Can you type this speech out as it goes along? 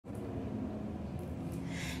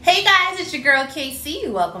Hey guys, it's your girl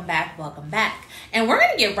KC. Welcome back, And we're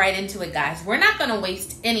gonna get right into it, guys. We're not gonna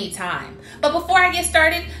waste any time. But before I get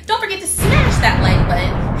started, don't forget to smash that like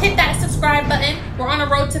button, hit that subscribe button. We're on a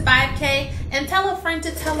road to 5K, and tell a friend to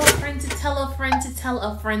tell a friend to tell a friend to tell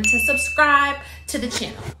a friend to subscribe to the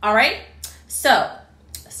channel. All right? So,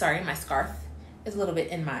 sorry, my scarf is a little bit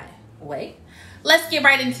in my way. Let's get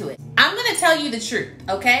right into it. I'm gonna tell you the truth,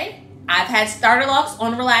 okay? I've had starter locks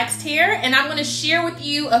on relaxed hair, and I'm going to share with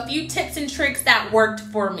you a few tips and tricks that worked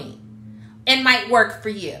for me and might work for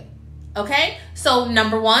you. Okay? So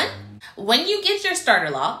number one, when you get your starter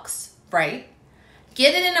locks, right,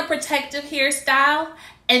 get it in a protective hairstyle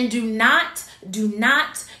and do not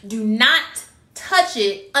touch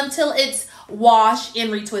it until it's wash and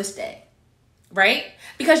retwist day, right?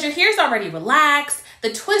 Because your hair's already relaxed.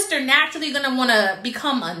 The twists are naturally going to want to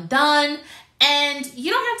become undone. And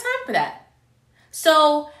you don't have time for that.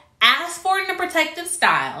 So ask for it in a protective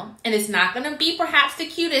style. And it's not going to be perhaps the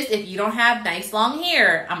cutest if you don't have nice long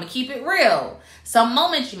hair. I'm going to keep it real. Some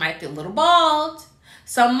moments you might feel a little bald.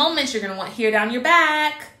 Some moments you're going to want hair down your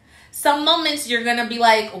back. Some moments you're going to be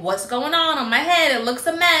like, what's going on my head? It looks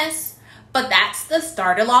a mess. But that's the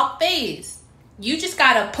starter lock phase. You just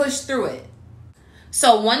got to push through it.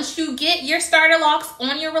 So once you get your starter locks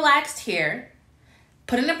on your relaxed hair,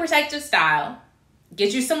 put in a protective style,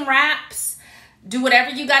 get you some wraps, do whatever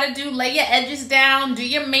you got to do, lay your edges down, do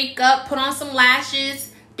your makeup, put on some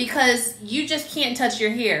lashes, because you just can't touch your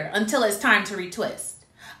hair until it's time to retwist.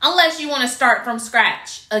 Unless you want to start from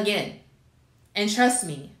scratch again. And trust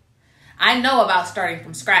me, I know about starting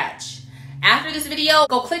from scratch. After this video,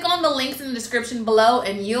 go click on the links in the description below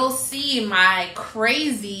and you'll see my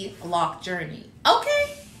crazy lock journey.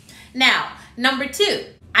 Okay? Now, number two.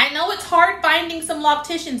 I know it's hard finding some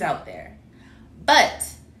locticians out there, but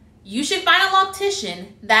you should find a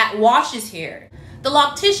loctician that washes hair. The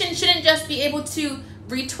loctician shouldn't just be able to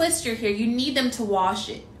retwist your hair. You need them to wash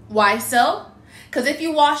it. Why so? Because if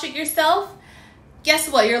you wash it yourself, guess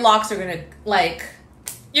what? Your locks are going to,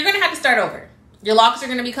 you're going to have to start over. Your locks are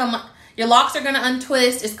going to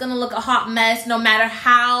untwist. It's going to look a hot mess no matter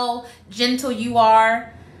how gentle you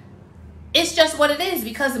are. It's just what it is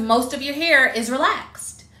because most of your hair is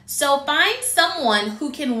relaxed. So find someone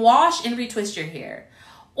who can wash and retwist your hair.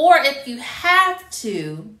 Or if you have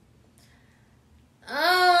to,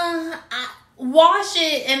 wash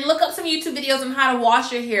it and look up some YouTube videos on how to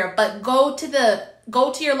wash your hair, but go to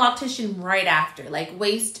your loctician right after. Like,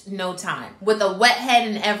 waste no time. With a wet head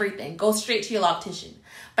and everything, go straight to your loctician.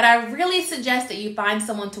 But I really suggest that you find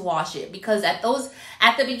someone to wash it, because at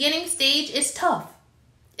the beginning stage, it's tough.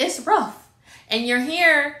 It's rough. And your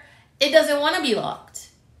hair, it doesn't want to be locked.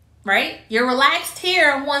 Right? Your relaxed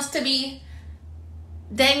hair wants to be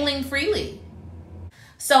dangling freely.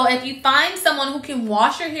 So if you find someone who can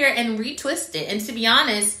wash your hair and retwist it, and to be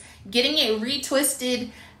honest, getting it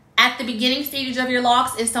retwisted at the beginning stages of your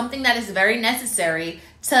locks is something that is very necessary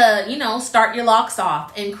to, start your locks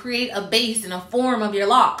off and create a base and a form of your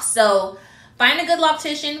locks. So find a good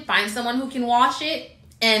loctician, find someone who can wash it,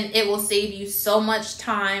 and it will save you so much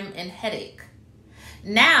time and headache.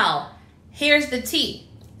 Now, here's the tea.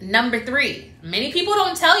 Number three, many people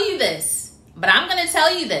don't tell you this, but I'm going to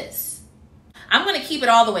tell you this. I'm going to keep it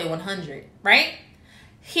all the way 100, right?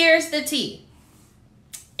 Here's the tea.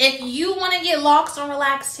 If you want to get locks on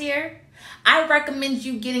relaxed hair, I recommend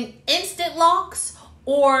you getting instant locks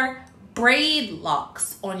or braid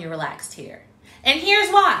locks on your relaxed hair. And here's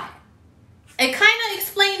why. It kind of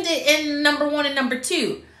explained it in number one and number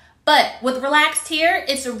two, but with relaxed hair,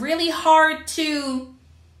 it's really hard to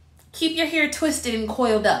keep your hair twisted and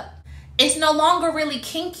coiled up. It's no longer really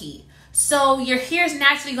kinky. So your hair is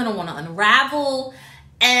naturally going to want to unravel.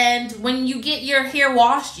 And when you get your hair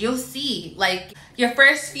washed, you'll see, your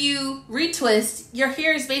first few retwists, your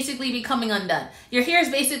hair is basically becoming undone. Your hair is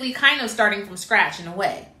basically kind of starting from scratch in a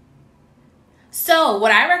way. So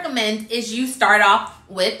what I recommend is you start off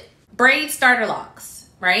with braid starter locks,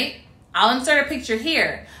 right? I'll insert a picture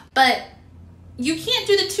here, but you can't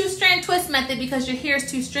do the 2-strand twist method because your hair is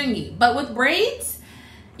too stringy. But with braids,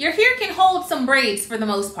 your hair can hold some braids for the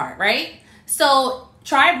most part, right? So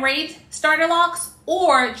try braid starter locks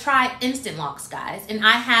or try instant locks, guys. And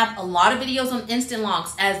I have a lot of videos on instant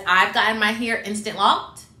locks as I've gotten my hair instant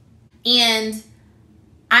locked. And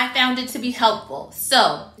I found it to be helpful.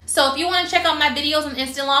 So if you want to check out my videos on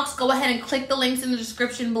instant locks, go ahead and click the links in the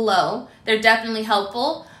description below. They're definitely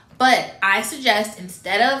helpful. But I suggest,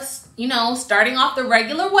 instead of, starting off the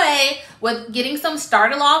regular way with getting some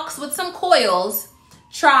starter locks with some coils,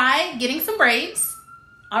 try getting some braids.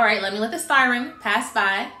 All right, let me let the siren pass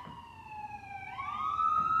by.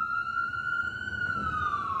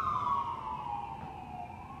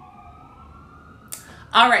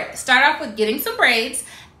 All right, start off with getting some braids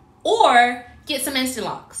or get some instant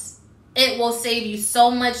locks. It will save you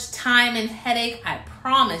so much time and headache. I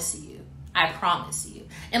promise you. I promise you.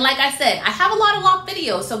 And like I said, I have a lot of lock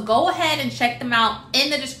videos, so go ahead and check them out in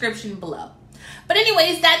the description below. But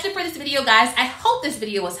anyways, that's it for this video, guys. I hope this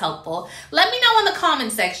video was helpful. Let me know in the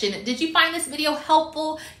comment section, did you find this video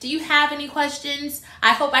helpful? Do you have any questions?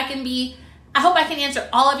 I hope I can answer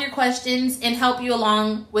all of your questions and help you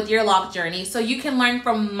along with your lock journey so you can learn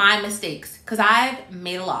from my mistakes, because I've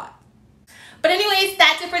made a lot. But anyways,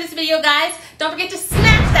 that's it for this video, guys. Don't forget to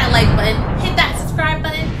smash that like button, hit that subscribe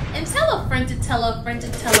button, and tell a friend to tell a friend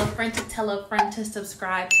to tell a friend to tell a friend to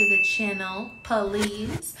subscribe to the channel,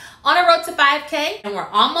 please. On a road to 5K, and we're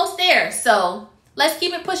almost there. So let's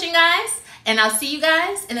keep it pushing, guys. And I'll see you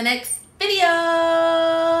guys in the next video.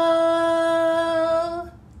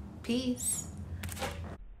 Peace.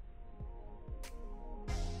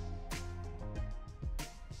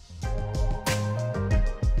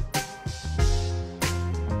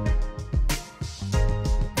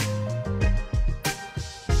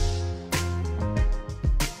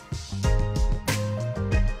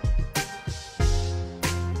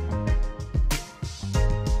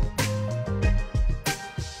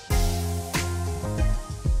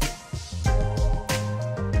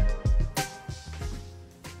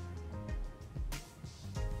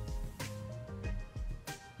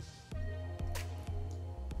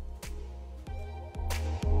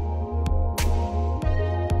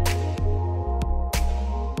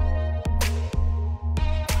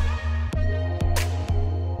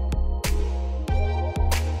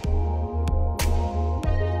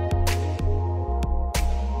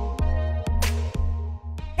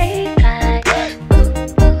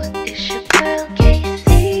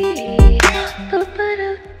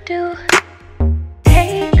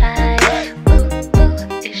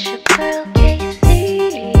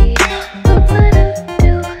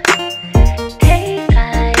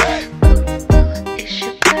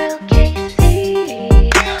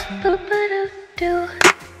 Do